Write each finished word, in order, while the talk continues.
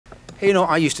Hey, you know,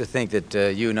 I used to think that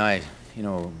you and I, you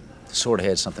know, sort of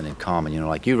had something in common. You know,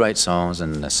 like you write songs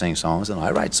and sing songs, and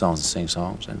I write songs and sing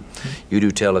songs, and you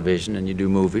do television and you do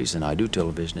movies, and I do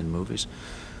television and movies.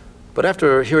 But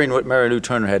after hearing what Mary Lou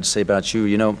Turner had to say about you,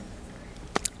 you know,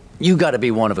 you got to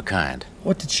be one of a kind.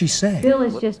 What did she say? Bill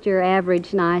is just your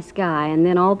average nice guy, and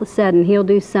then all of a sudden he'll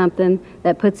do something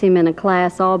that puts him in a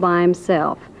class all by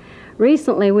himself.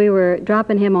 Recently we were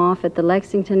dropping him off at the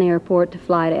Lexington airport to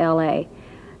fly to L.A.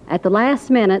 At the last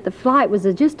minute, the flight was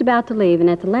just about to leave, and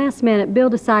at the last minute Bill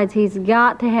decides he's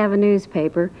got to have a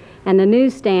newspaper, and the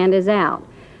newsstand is out.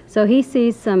 So he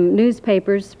sees some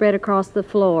newspapers spread across the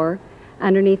floor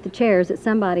underneath the chairs that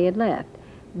somebody had left.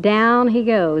 Down he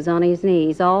goes on his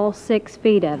knees, all 6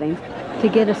 feet of him, to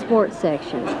get a sports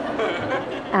section.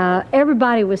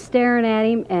 Everybody was staring at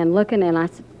him and looking, and I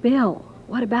said, "Bill,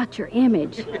 what about your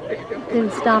image?"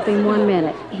 Didn't stop him 1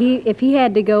 minute. If he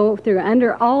had to go through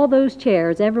under all those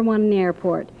chairs, everyone in the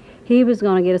airport, he was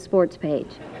going to get a sports page.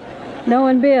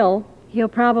 Knowing Bill, he'll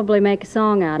probably make a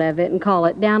song out of it and call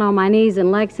it "Down on My Knees in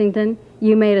Lexington,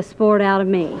 You Made a Sport Out of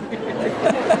Me."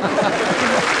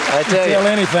 I tell you. Tell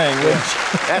anything, would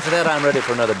you? After that, I'm ready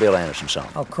for another Bill Anderson song.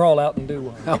 I'll crawl out and do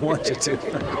one. I want you to.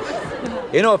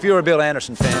 You know, if you're a Bill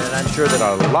Anderson fan, and I'm sure that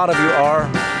a lot of you are,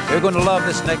 you're going to love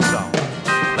this next song.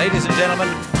 Ladies and gentlemen,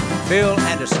 Bill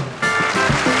Anderson.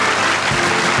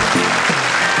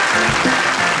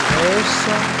 Your hair's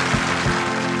soft,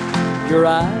 your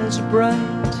eyes are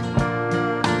bright,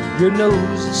 your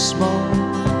nose is small,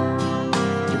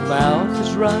 your mouth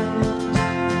is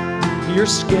right, your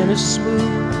skin is smooth,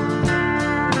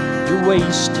 your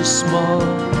waist is small,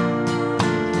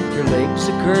 your legs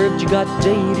are curved, you got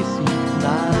dainty feet, and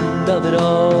I love it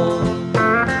all.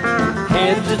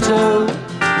 Head to toe,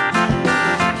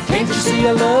 can't you see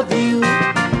I love you?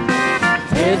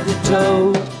 Head to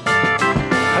toe,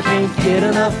 I can't get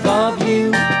enough of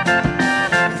you.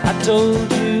 I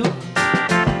told you,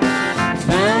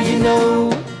 now you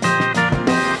know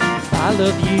I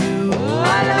love you. Oh,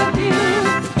 I love you.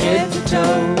 Head to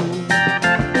toe.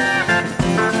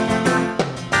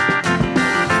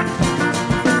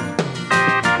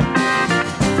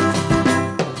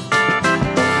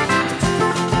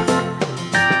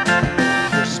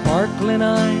 Your sparkling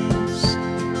eyes,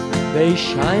 they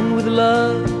shine with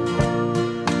love.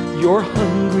 Your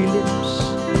hungry lips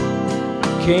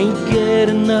can't get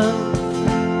enough.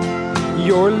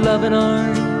 Your loving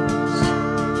arms,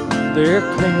 they're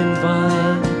clinging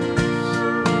vines.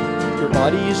 Your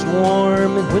body is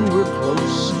warm, and when we're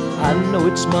close, I know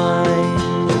it's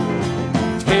mine.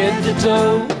 Head to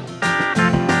toe,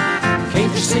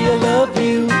 can't you see I love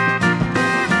you?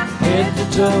 Head to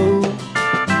toe,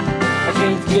 I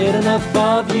can't get enough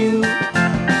of you.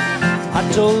 I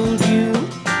told you,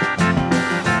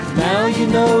 now you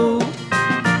know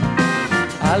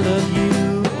I love you.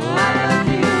 Oh, I love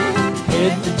you.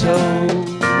 Head to toe,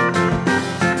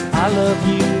 I love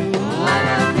you. Oh, I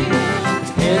love you.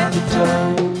 Head to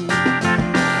toe.